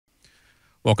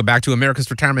Welcome back to America's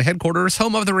Retirement Headquarters,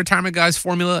 home of the Retirement Guys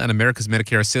formula and America's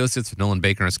Medicare Associates with Nolan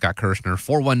Baker and Scott Kirshner.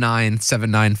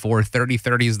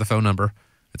 419-794-3030 is the phone number.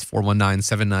 It's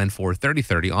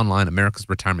 419-794-3030. Online,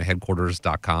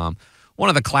 americasretirementheadquarters.com. One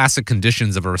of the classic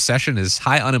conditions of a recession is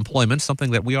high unemployment, something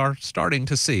that we are starting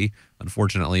to see.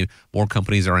 Unfortunately, more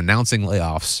companies are announcing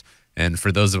layoffs. And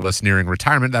for those of us nearing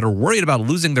retirement that are worried about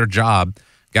losing their job,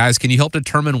 guys, can you help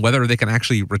determine whether they can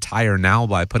actually retire now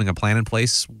by putting a plan in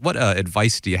place? What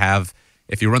advice do you have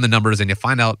if you run the numbers and you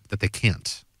find out that they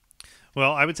can't?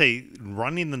 Well, I would say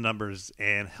running the numbers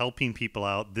and helping people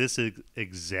out, this is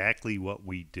exactly what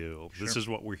we do. Sure. This is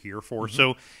what we're here for. Mm-hmm.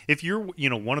 So if you're,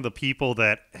 one of the people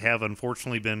that have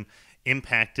unfortunately been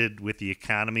impacted with the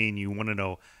economy and you want to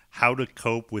know how to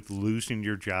cope with losing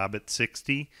your job at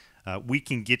 60, we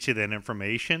can get you that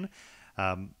information.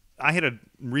 I had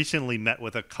recently met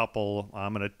with a couple.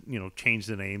 I'm going to, change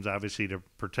the names obviously to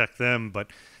protect them,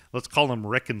 but let's call them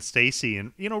Rick and Stacy.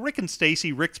 And Rick and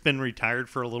Stacy, Rick's been retired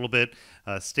for a little bit.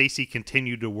 Stacy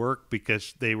continued to work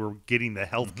because they were getting the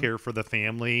health care for the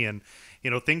family, and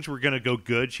things were going to go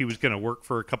good. She was going to work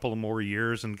for a couple of more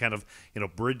years and kind of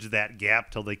bridge that gap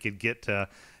till they could get to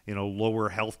lower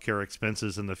healthcare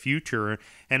expenses in the future.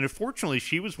 And unfortunately,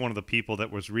 she was one of the people that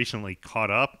was recently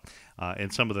caught up in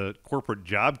some of the corporate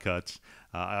job cuts.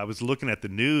 I was looking at the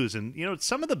news, and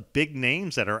some of the big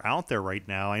names that are out there right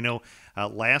now. I know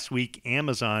last week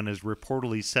Amazon is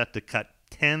reportedly set to cut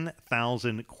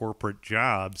 10,000 corporate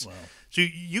jobs. Wow. So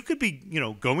you could be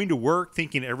going to work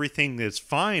thinking everything is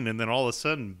fine, and then all of a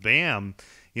sudden, bam,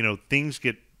 things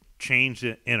get changed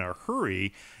in a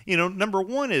hurry. Number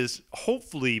one is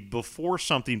hopefully before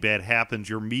something bad happens,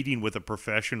 you're meeting with a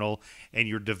professional and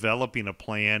you're developing a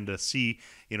plan to see,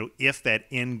 if that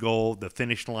end goal, the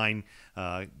finish line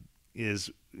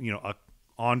is,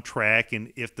 on track.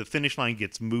 And if the finish line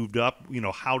gets moved up,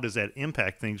 how does that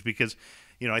impact things? Because,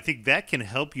 I think that can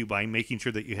help you by making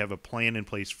sure that you have a plan in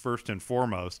place first and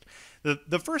foremost.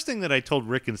 The first thing that I told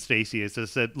Rick and Stacy is I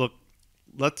said, look,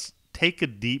 let's take a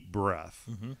deep breath.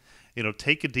 Mm-hmm.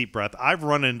 Take a deep breath. I've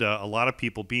run into a lot of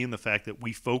people being the fact that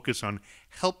we focus on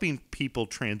helping people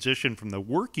transition from the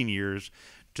working years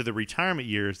to the retirement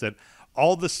years, that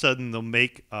all of a sudden they'll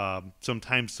make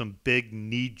sometimes some big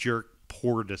knee-jerk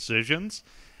poor decisions,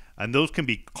 and those can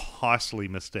be costly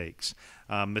mistakes.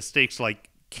 Mistakes like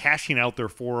cashing out their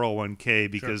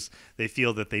 401k because they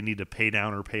feel that they need to pay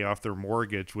down or pay off their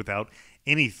mortgage without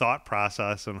any thought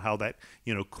process on how that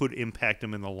could impact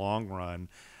them in the long run.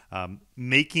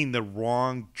 Making the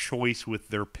wrong choice with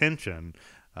their pension.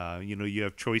 You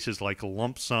have choices like a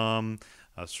lump sum,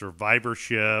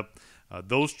 survivorship.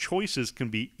 Those choices can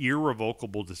be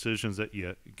irrevocable decisions that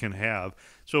you can have.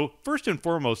 So first and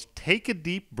foremost, take a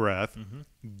deep breath,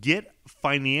 get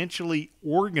financially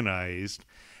organized,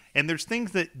 and there's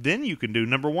things that then you can do.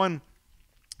 Number one,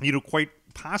 quite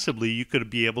possibly you could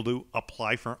be able to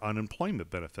apply for unemployment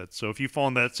benefits. So if you fall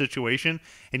in that situation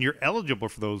and you're eligible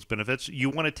for those benefits, you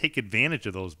want to take advantage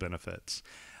of those benefits.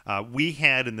 We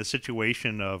had in the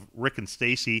situation of Rick and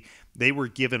Stacy, they were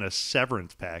given a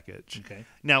severance package. Okay.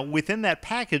 Now, within that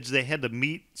package, they had to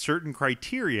meet certain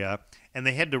criteria and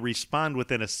they had to respond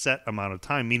within a set amount of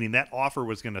time, meaning that offer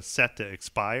was going to set to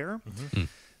expire. Mm-hmm.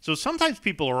 So sometimes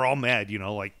people are all mad,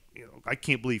 I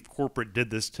can't believe corporate did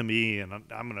this to me, and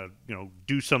I'm going to,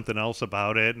 do something else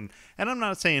about it. And I'm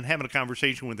not saying having a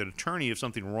conversation with an attorney if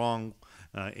something wrong,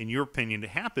 in your opinion, to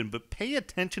happen, but pay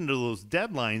attention to those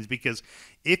deadlines, because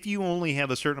if you only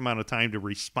have a certain amount of time to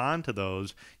respond to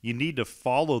those, you need to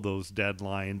follow those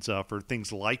deadlines for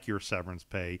things like your severance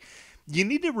pay. You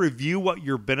need to review what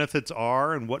your benefits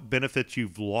are and what benefits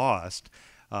you've lost.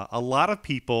 A lot of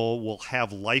people will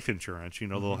have life insurance.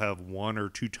 They'll have one or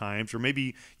two times, or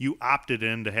maybe you opted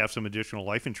in to have some additional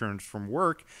life insurance from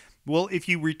work. Well, if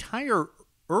you retire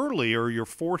early or you're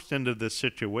forced into this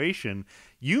situation,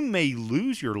 you may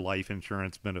lose your life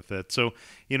insurance benefit. So,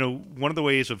 one of the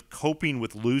ways of coping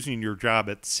with losing your job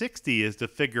at 60 is to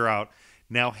figure out,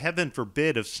 now, heaven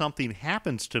forbid, if something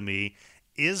happens to me,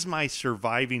 is my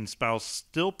surviving spouse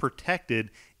still protected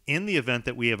in the event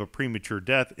that we have a premature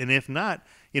death? And if not,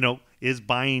 is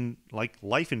buying like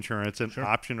life insurance an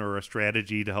option or a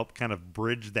strategy to help kind of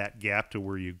bridge that gap to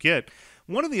where you get?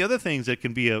 One of the other things that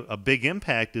can be a big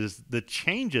impact is the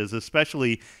changes,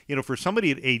 especially, for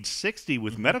somebody at age 60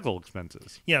 with medical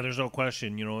expenses. Yeah, there's no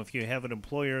question. If you have an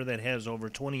employer that has over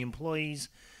 20 employees,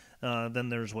 then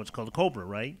there's what's called a COBRA,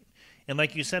 right? And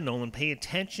like you said, Nolan, pay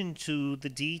attention to the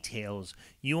details.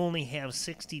 You only have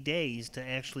 60 days to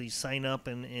actually sign up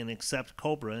and accept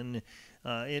COBRA, and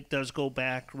it does go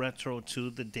back retro to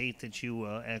the date that you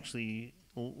actually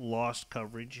lost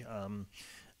coverage.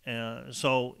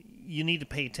 So you need to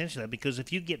pay attention to that, because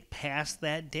if you get past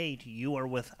that date, you are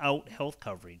without health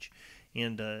coverage.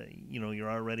 And,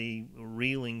 you're already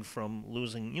reeling from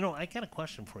losing. I got a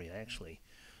question for you, actually.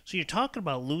 So you're talking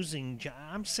about losing.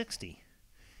 I'm 60.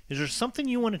 Is there something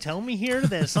you want to tell me here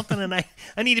that's something that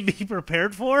I need to be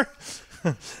prepared for?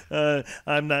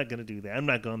 I'm not going to do that. I'm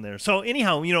not going there. So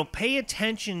anyhow, pay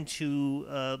attention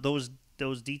to those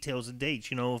details and dates.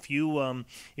 If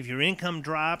your income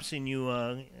drops and you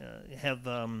have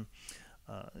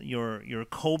your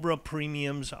COBRA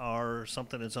premiums are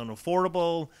something that's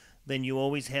unaffordable, then you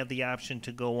always have the option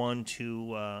to go on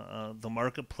to the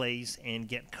marketplace and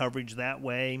get coverage that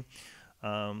way.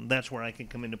 That's where I can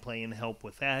come into play and help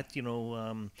with that.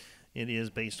 It is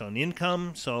based on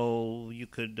income, so you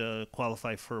could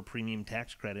qualify for a premium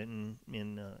tax credit and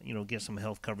get some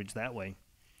health coverage that way.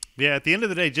 Yeah, at the end of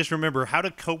the day, just remember how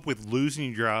to cope with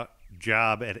losing your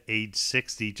job at age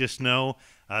 60. Just know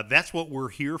that's what we're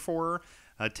here for.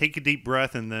 Take a deep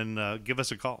breath and then give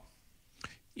us a call.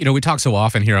 We talk so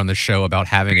often here on the show about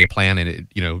having a plan and,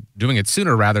 doing it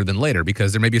sooner rather than later,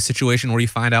 because there may be a situation where you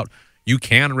find out you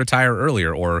can retire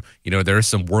earlier, or, there's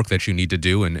some work that you need to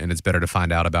do, and it's better to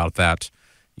find out about that,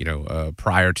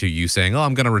 prior to you saying, oh,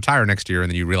 I'm going to retire next year,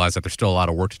 and then you realize that there's still a lot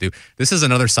of work to do. This is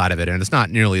another side of it, and it's not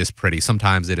nearly as pretty.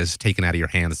 Sometimes it is taken out of your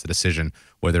hands, the decision,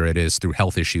 whether it is through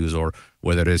health issues or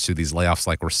whether it is through these layoffs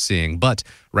like we're seeing. But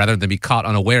rather than be caught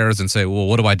unawares and say, well,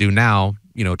 what do I do now,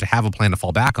 to have a plan to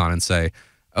fall back on and say,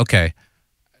 okay,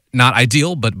 not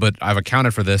ideal, but I've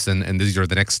accounted for this, and these are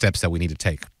the next steps that we need to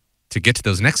take. To get to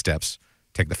those next steps,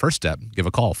 take the first step. Give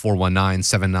a call,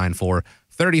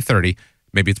 419-794-3030.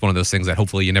 Maybe it's one of those things that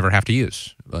hopefully you never have to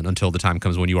use until the time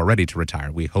comes when you are ready to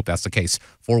retire. We hope that's the case.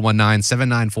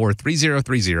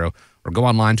 419-794-3030, or go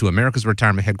online to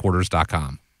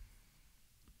Americasretirementheadquarters.com.